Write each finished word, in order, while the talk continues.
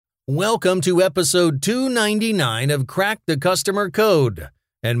Welcome to episode 299 of Crack the Customer Code,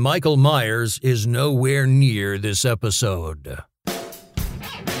 and Michael Myers is nowhere near this episode.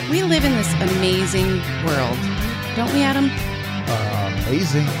 We live in this amazing world, don't we, Adam?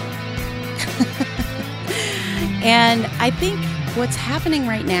 Amazing. And I think what's happening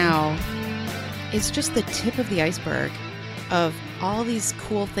right now is just the tip of the iceberg of all these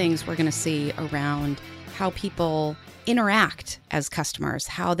cool things we're going to see around how people interact as customers,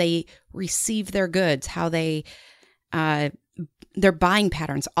 how they receive their goods, how they their buying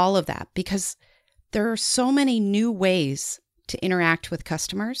patterns, all of that, because there are so many new ways to interact with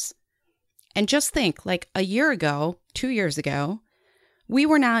customers. And just think, like a year ago, 2 years ago, we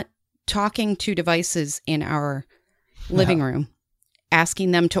were not talking to devices in our living room,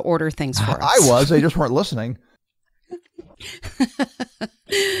 asking them to order things for us. I was. They just weren't listening.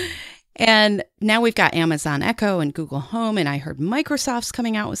 And now we've got Amazon Echo and Google Home, and I heard Microsoft's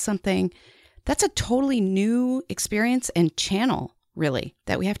coming out with something. That's a totally new experience and channel, really,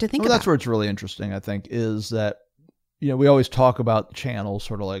 that we have to think about. That's where it's really interesting, I think, is that, you know, we always talk about channels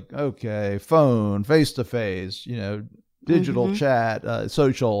sort of like, okay, phone, face-to-face, you know, digital chat,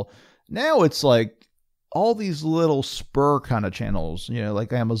 social. Now it's like all these little spur kind of channels, you know,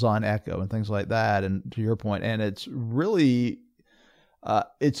 like Amazon Echo and things like that. And to your point, and it's really...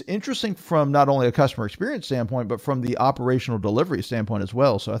 it's interesting from not only a customer experience standpoint, but from the operational delivery standpoint as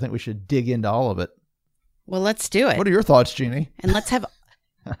well. So I think we should dig into all of it. Well, let's do it. What are your thoughts, Jeannie? And let's have,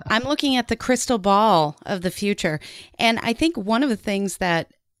 I'm looking at the crystal ball of the future. And I think one of the things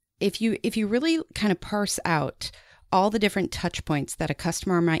that if you really kind of parse out all the different touch points that a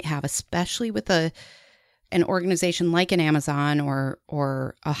customer might have, especially with an organization like an Amazon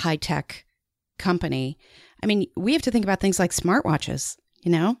or a high-tech company, I mean, we have to think about things like smartwatches,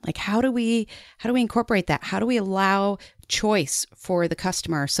 you know, like how do we incorporate that? How do we allow choice for the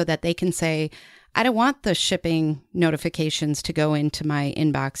customer so that they can say, I don't want the shipping notifications to go into my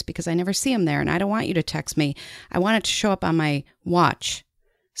inbox because I never see them there. And I don't want you to text me. I want it to show up on my watch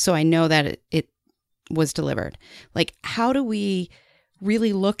so I know that it was delivered. Like, how do we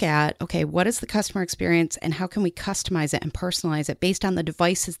really look at, okay, what is the customer experience and how can we customize it and personalize it based on the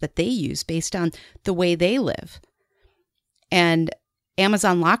devices that they use, based on the way they live? And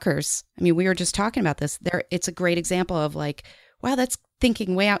Amazon lockers, I mean, we were just talking about this. It's a great example of like, wow, that's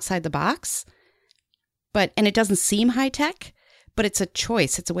thinking way outside the box. And it doesn't seem high tech, but it's a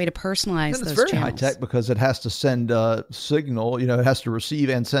choice. It's a way to personalize those channels. It's very high tech because it has to send a signal, you know, it has to receive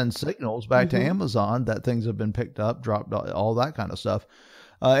and send signals back to Amazon that things have been picked up, dropped, all that kind of stuff.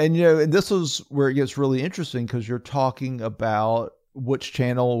 And, you know, and this is where it gets really interesting because you're talking about which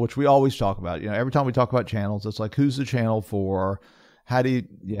channel, which we always talk about. You know, every time we talk about channels, it's like, who's the channel for? How do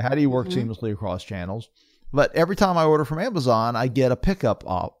you work seamlessly across channels? But every time I order from Amazon, I get a pickup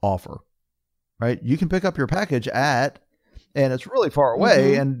offer, right? You can pick up your package and it's really far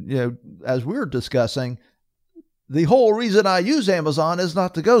away. And, you know, as we were discussing, the whole reason I use Amazon is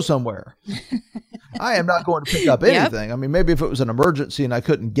not to go somewhere. I am not going to pick up anything. I mean, maybe if it was an emergency and I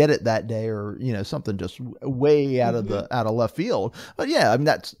couldn't get it that day or, you know, something just way out of left field. But yeah, I mean,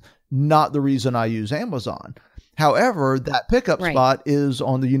 that's not the reason I use Amazon. However, that pickup spot is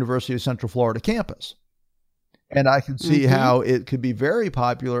on the University of Central Florida campus. And I can see how it could be very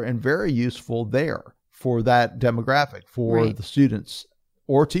popular and very useful there for that demographic, for the students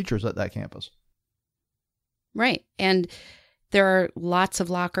or teachers at that campus. Right. And there are lots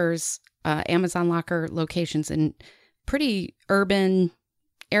of lockers, Amazon locker locations in pretty urban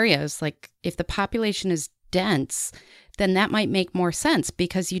areas. Like if the population is dense, then that might make more sense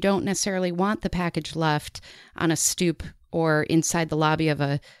because you don't necessarily want the package left on a stoop or inside the lobby of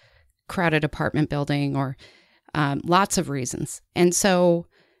a crowded apartment building or lots of reasons. And so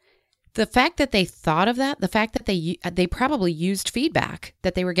the fact that they thought of that, the fact that they probably used feedback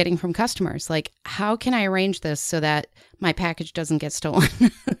that they were getting from customers, like, how can I arrange this so that my package doesn't get stolen?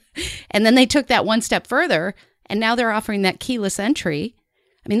 And then they took that one step further, and now they're offering that keyless entry.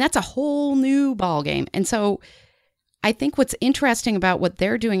 I mean, that's a whole new ballgame. And so I think what's interesting about what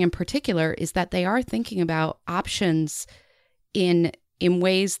they're doing in particular is that they are thinking about options in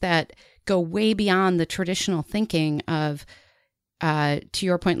ways that go way beyond the traditional thinking of, to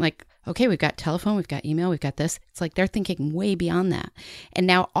your point, like, okay, we've got telephone, we've got email, we've got this. It's like they're thinking way beyond that. And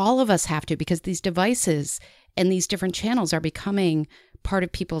now all of us have to, because these devices and these different channels are becoming part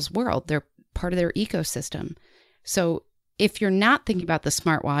of people's world. They're part of their ecosystem. So if you're not thinking about the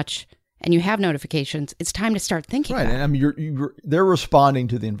smartwatch and you have notifications, it's time to start thinking about it. And I mean, they're responding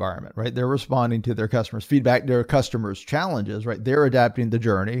to the environment, right? They're responding to their customers' feedback, their customers' challenges, right? They're adapting the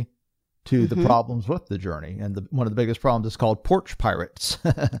journey to the problems with the journey. And one of the biggest problems is called porch pirates.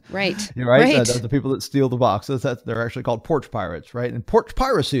 Right. Right. The people that steal the boxes, they're actually called porch pirates, right? And porch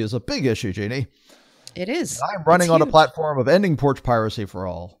piracy is a big issue, Jeannie. It is. And I'm running on a platform of ending porch piracy for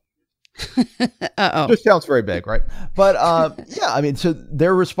all. Uh-oh. Just sounds very big, right? But yeah, I mean, so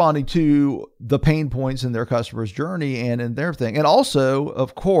they're responding to the pain points in their customer's journey and in their thing. And also,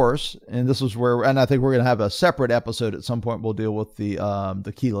 of course, and this is where, and I think we're going to have a separate episode at some point. We'll deal with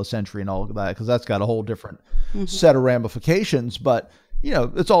the keyless entry and all of that, because that's got a whole different set of ramifications. But, you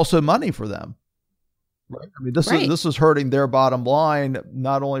know, it's also money for them. Right. I mean, this is hurting their bottom line,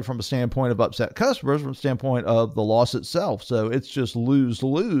 not only from a standpoint of upset customers, from a standpoint of the loss itself. So it's just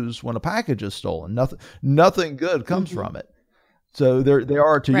lose when a package is stolen. Nothing good comes from it. So they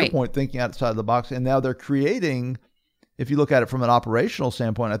are, to your point, thinking outside the box. And now they're creating, if you look at it from an operational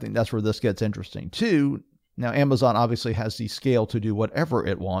standpoint, I think that's where this gets interesting too. Now, Amazon obviously has the scale to do whatever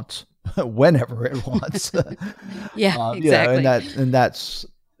it wants, whenever it wants. Yeah, exactly. You know, and that's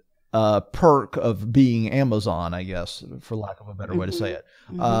perk of being Amazon, I guess, for lack of a better way to say it.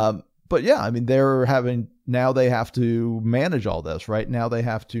 But yeah, I mean, now they have to manage all this, right? Now they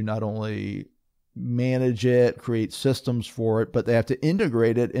have to not only manage it, create systems for it, but they have to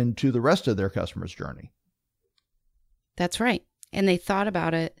integrate it into the rest of their customers' journey. That's right. And they thought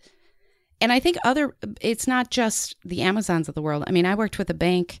about it. And I think it's not just the Amazons of the world. I mean, I worked with a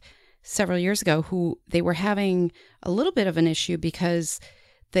bank several years ago who they were having a little bit of an issue because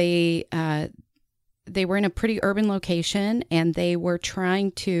they were in a pretty urban location and they were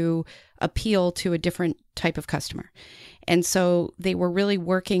trying to appeal to a different type of customer. And so they were really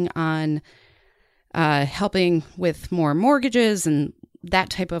working on helping with more mortgages and that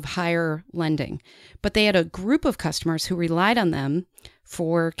type of higher lending. But they had a group of customers who relied on them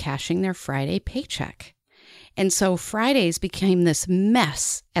for cashing their Friday paycheck. And so Fridays became this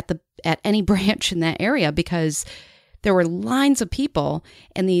mess at any branch in that area because there were lines of people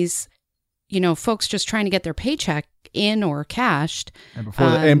and these, folks just trying to get their paycheck in or cashed. And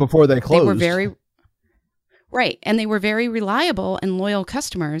before they closed. They were very, right. And they were very reliable and loyal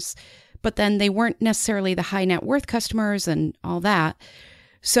customers, but then they weren't necessarily the high net worth customers and all that.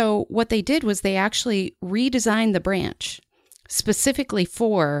 So what they did was they actually redesigned the branch specifically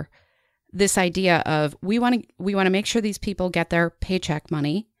for this idea of we want to make sure these people get their paycheck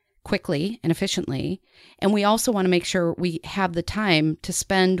money quickly and efficiently. And we also want to make sure we have the time to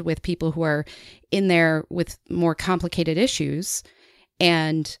spend with people who are in there with more complicated issues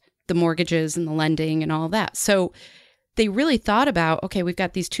and the mortgages and the lending and all that. So they really thought about, okay, we've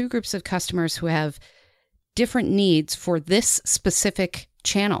got these two groups of customers who have different needs for this specific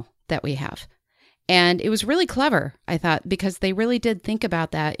channel that we have. And it was really clever, I thought, because they really did think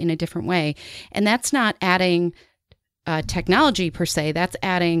about that in a different way. And that's not adding technology per se, that's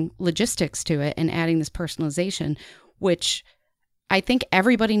adding logistics to it and adding this personalization, which I think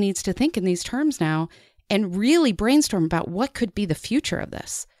everybody needs to think in these terms now and really brainstorm about what could be the future of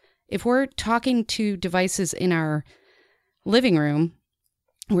this. If we're talking to devices in our living room,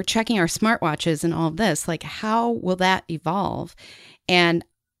 we're checking our smartwatches and all of this, like how will that evolve? And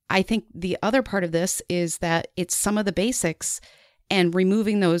I think the other part of this is that it's some of the basics and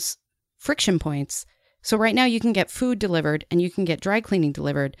removing those friction points. So right now you can get food delivered and you can get dry cleaning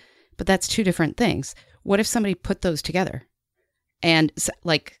delivered, but that's two different things. What if somebody put those together? And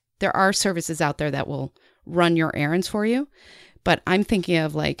like there are services out there that will run your errands for you, but I'm thinking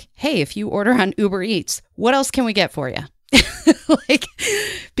of like, hey, if you order on Uber Eats, what else can we get for you?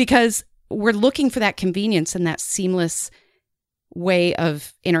 Because we're looking for that convenience and that seamless way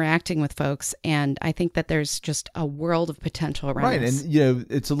of interacting with folks. And I think that there's just a world of potential around this. And,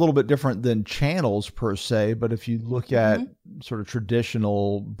 it's a little bit different than channels per se, but if you look at sort of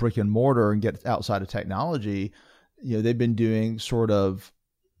traditional brick and mortar and get outside of technology, they've been doing sort of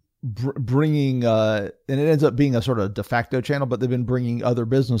bringing, and it ends up being a sort of de facto channel, but they've been bringing other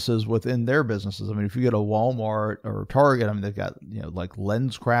businesses within their businesses. I mean, if you go to Walmart or Target, I mean, they've got, like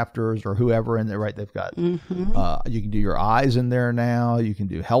Lens Crafters or whoever in there, right? They've got, you can do your eyes in there now. You can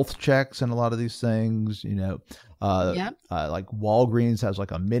do health checks and a lot of these things, like Walgreens has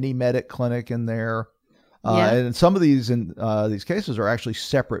like a mini medic clinic in there. And some of these these cases are actually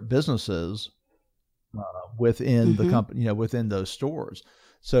separate businesses within the company, within those stores.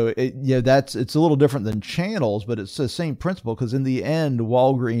 So it's a little different than channels, but it's the same principle because in the end,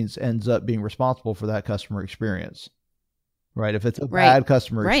 Walgreens ends up being responsible for that customer experience, right? If it's a bad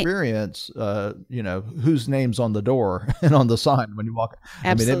customer experience, whose name's on the door and on the sign when you walk. Absolutely.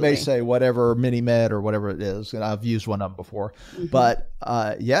 I mean, it may say whatever mini med or whatever it is, and I've used one of them before, but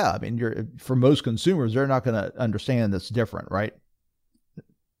I mean, for most consumers, they're not going to understand that's different, right?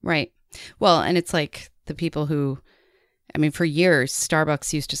 Right. Well, and it's like the people who, I mean, for years,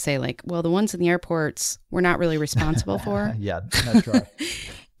 Starbucks used to say like, well, the ones in the airports we're not really responsible for. Yeah, that's right.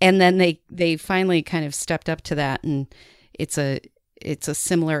 And then they finally kind of stepped up to that, and it's a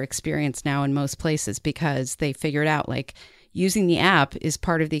similar experience now in most places because they figured out like using the app is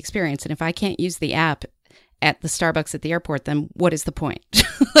part of the experience. And if I can't use the app at the Starbucks at the airport, then what is the point?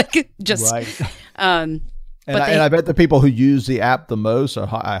 Like just, right. And I bet the people who use the app the most, a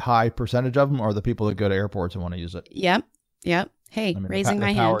high percentage of them, are the people that go to airports and want to use it. Yep. Hey, raising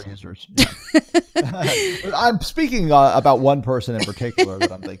my power hand. Users. Yeah. I'm speaking about one person in particular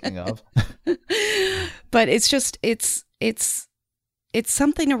that I'm thinking of. But it's just, it's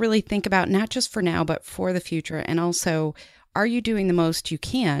something to really think about, not just for now, but for the future. And also, are you doing the most you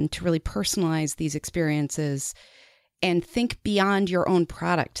can to really personalize these experiences and think beyond your own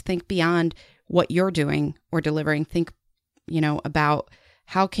product? Think beyond what you're doing or delivering. Think, about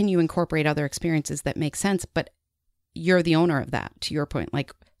how can you incorporate other experiences that make sense, but you're the owner of that, to your point.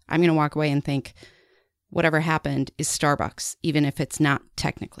 Like, I'm going to walk away and think whatever happened is Starbucks, even if it's not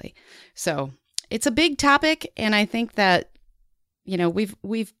technically. So it's a big topic. And I think that,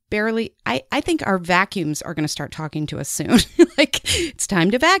 we've barely, I think our vacuums are going to start talking to us soon. Like, it's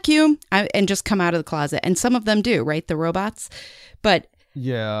time to vacuum and just come out of the closet. And some of them do, right? The robots. But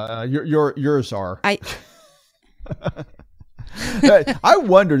yeah, yours are. I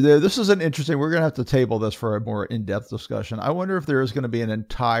wonder, this is an interesting, we're going to have to table this for a more in-depth discussion. I wonder if there is going to be an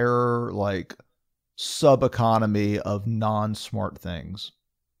entire sub-economy of non-smart things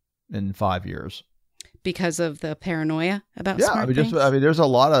in 5 years. Because of the paranoia about smart things? There's a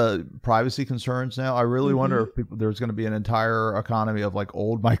lot of privacy concerns now. I really wonder if there's going to be an entire economy of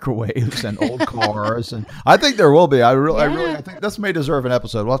old microwaves and old cars, and I think there will be. I think this may deserve an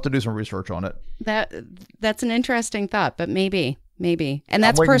episode. We'll have to do some research on it. That's an interesting thought, but maybe, and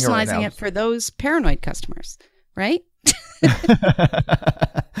that's personalizing it for those paranoid customers, right?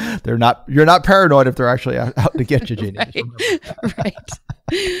 You're not paranoid if they're actually out to get you, Jeannie. Right.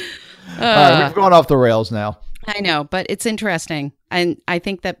 All right, we've gone off the rails now. I know, but it's interesting. And I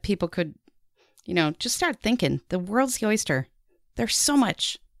think that people could, just start thinking the world's the oyster. There's so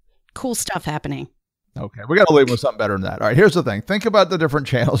much cool stuff happening. Okay, we got to leave with something better than that. All right, here's the thing. Think about the different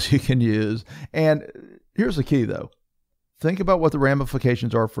channels you can use. And here's the key, though. Think about what the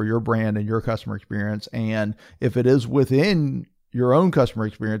ramifications are for your brand and your customer experience. And if it is within your own customer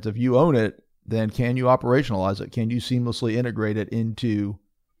experience, if you own it, then can you operationalize it? Can you seamlessly integrate it into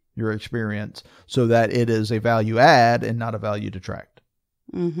your experience so that it is a value add and not a value detract?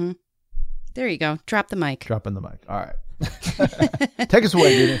 Mm-hmm. There you go. Drop the mic. Dropping the mic. All right. Take us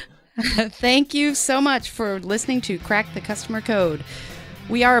away, Judy. Thank you so much for listening to Crack the Customer Code.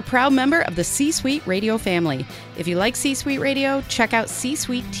 We are a proud member of the C-Suite Radio family. If you like C-Suite Radio, check out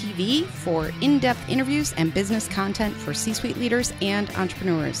C-Suite TV for in-depth interviews and business content for C-Suite leaders and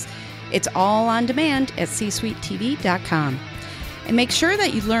entrepreneurs. It's all on demand at csuitetv.com. And make sure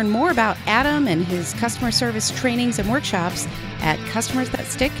that you learn more about Adam and his customer service trainings and workshops at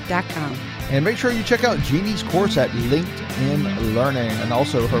customersthatstick.com. And make sure you check out Jeannie's course at LinkedIn Learning and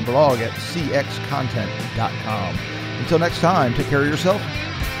also her blog at cxcontent.com. Until next time, take care of yourself.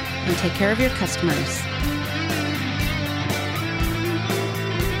 And take care of your customers.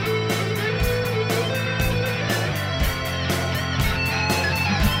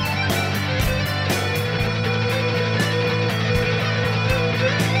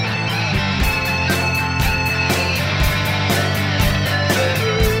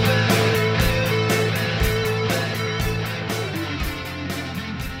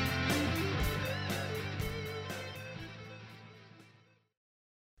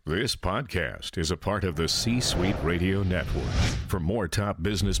 This podcast is a part of the C-Suite Radio Network. For more top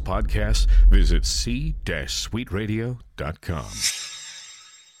business podcasts, visit c-suiteradio.com.